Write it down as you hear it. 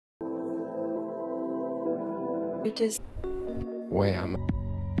It is. Where am I?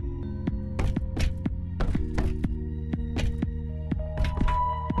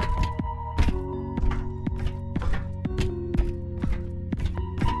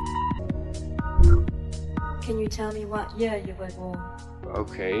 Can you tell me what year you were born?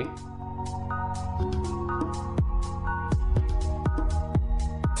 Okay.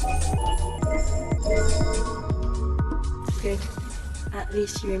 Good. At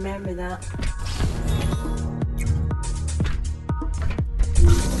least you remember that.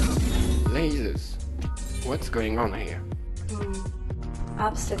 Lasers. What's going on here?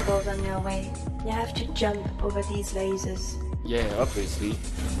 Obstacles on your way. You have to jump over these lasers. Yeah, obviously.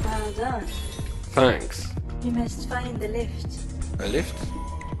 Well done. Thanks. You must find the lift. A lift?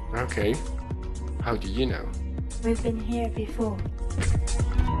 Okay. How do you know? We've been here before.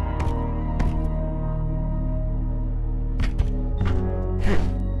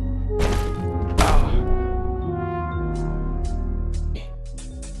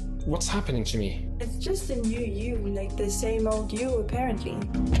 What's happening to me? It's just a new you, like the same old you, apparently.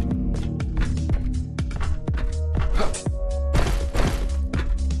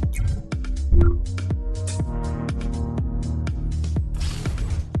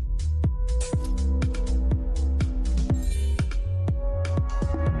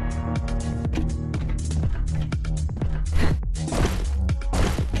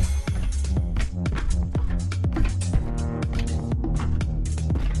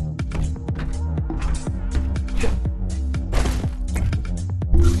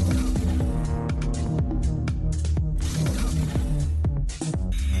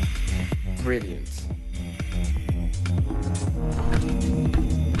 Brilliant.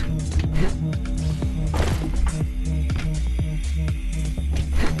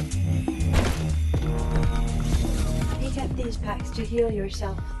 Pick up these packs to heal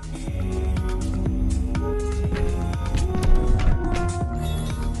yourself.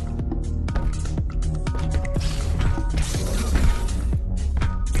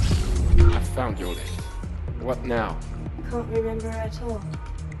 I found your lift. What now? Can't remember at all.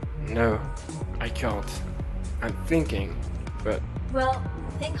 No, I can't. I'm thinking, but Well,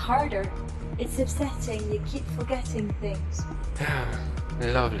 think harder. It's upsetting, you keep forgetting things.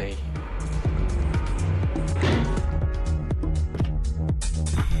 lovely.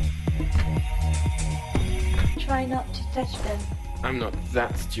 Try not to touch them. I'm not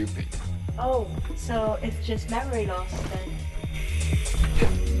that stupid. Oh, so it's just memory loss then.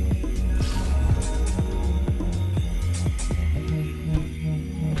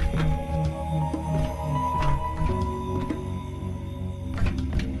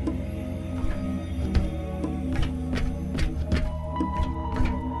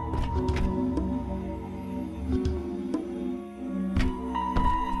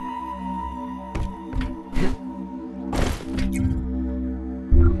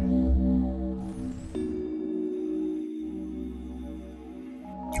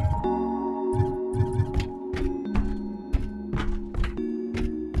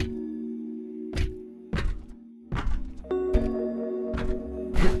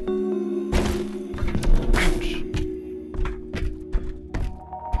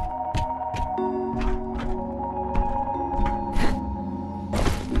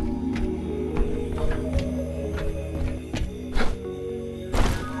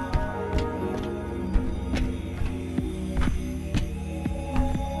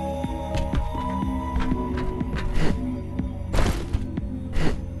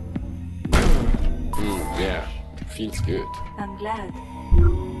 Yeah, feels good. I'm glad.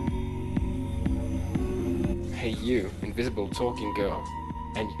 Hey you, invisible talking girl.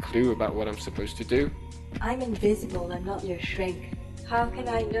 Any clue about what I'm supposed to do? I'm invisible, I'm not your shrink. How can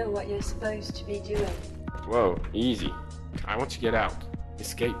I know what you're supposed to be doing? Whoa, easy. I want to get out.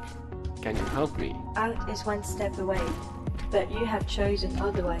 Escape. Can you help me? Out is one step away, but you have chosen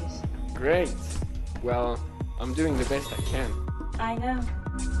otherwise. Great. Well, I'm doing the best I can. I know.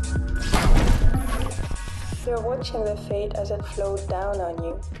 You're watching the fate as it flows down on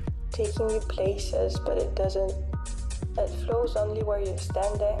you, taking you places, but it doesn't. It flows only where you're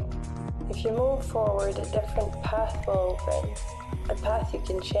standing. If you move forward, a different path will open, a path you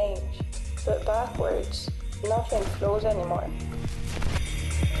can change. But backwards, nothing flows anymore.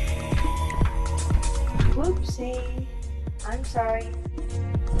 Whoopsie. I'm sorry.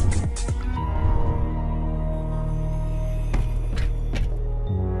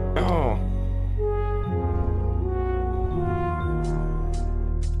 Oh,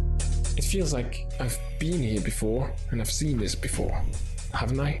 It feels like I've been here before and I've seen this before,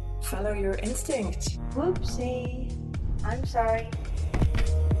 haven't I? Follow your instinct. Whoopsie. I'm sorry.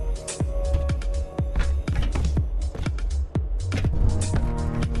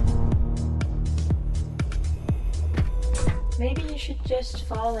 Just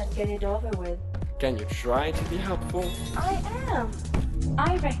fall and get it over with. Can you try to be helpful? I am.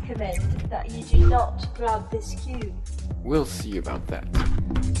 I recommend that you do not grab this cube. We'll see about that.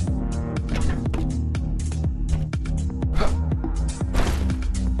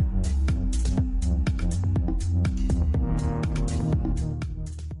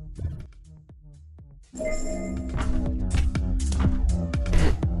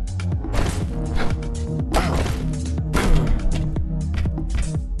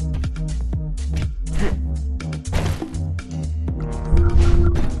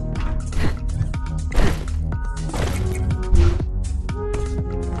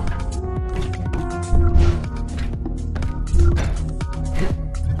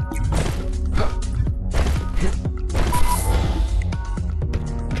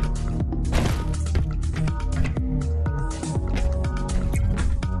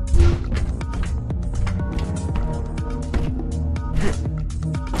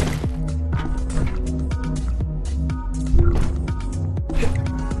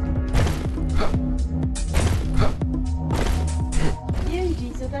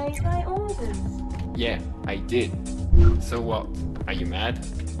 Yeah, I did. So what? Are you mad?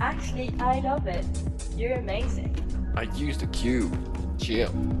 Actually, I love it. You're amazing. I used a cube.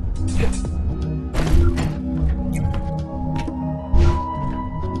 Chill.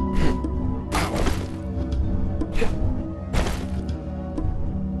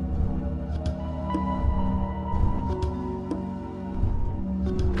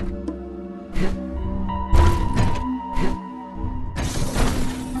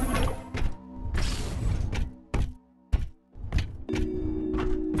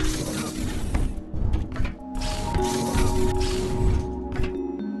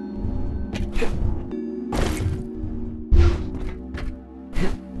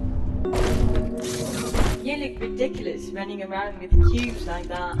 You look ridiculous running around with cubes like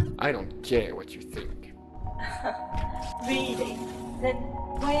that. I don't care what you think. Really? Then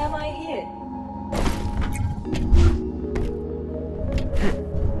why am I here?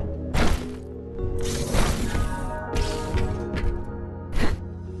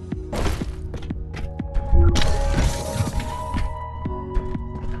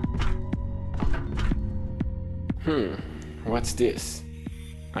 What's this?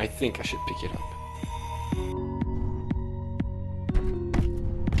 I think I should pick it up.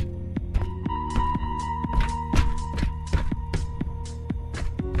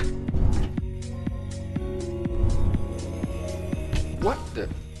 What the?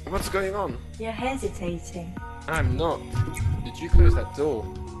 What's going on? You're hesitating. I'm not. Did you close that door?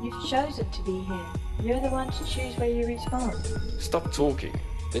 You've chosen to be here. You're the one to choose where you respond. Stop talking.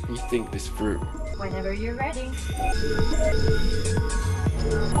 Let me think this through. Whenever you're ready.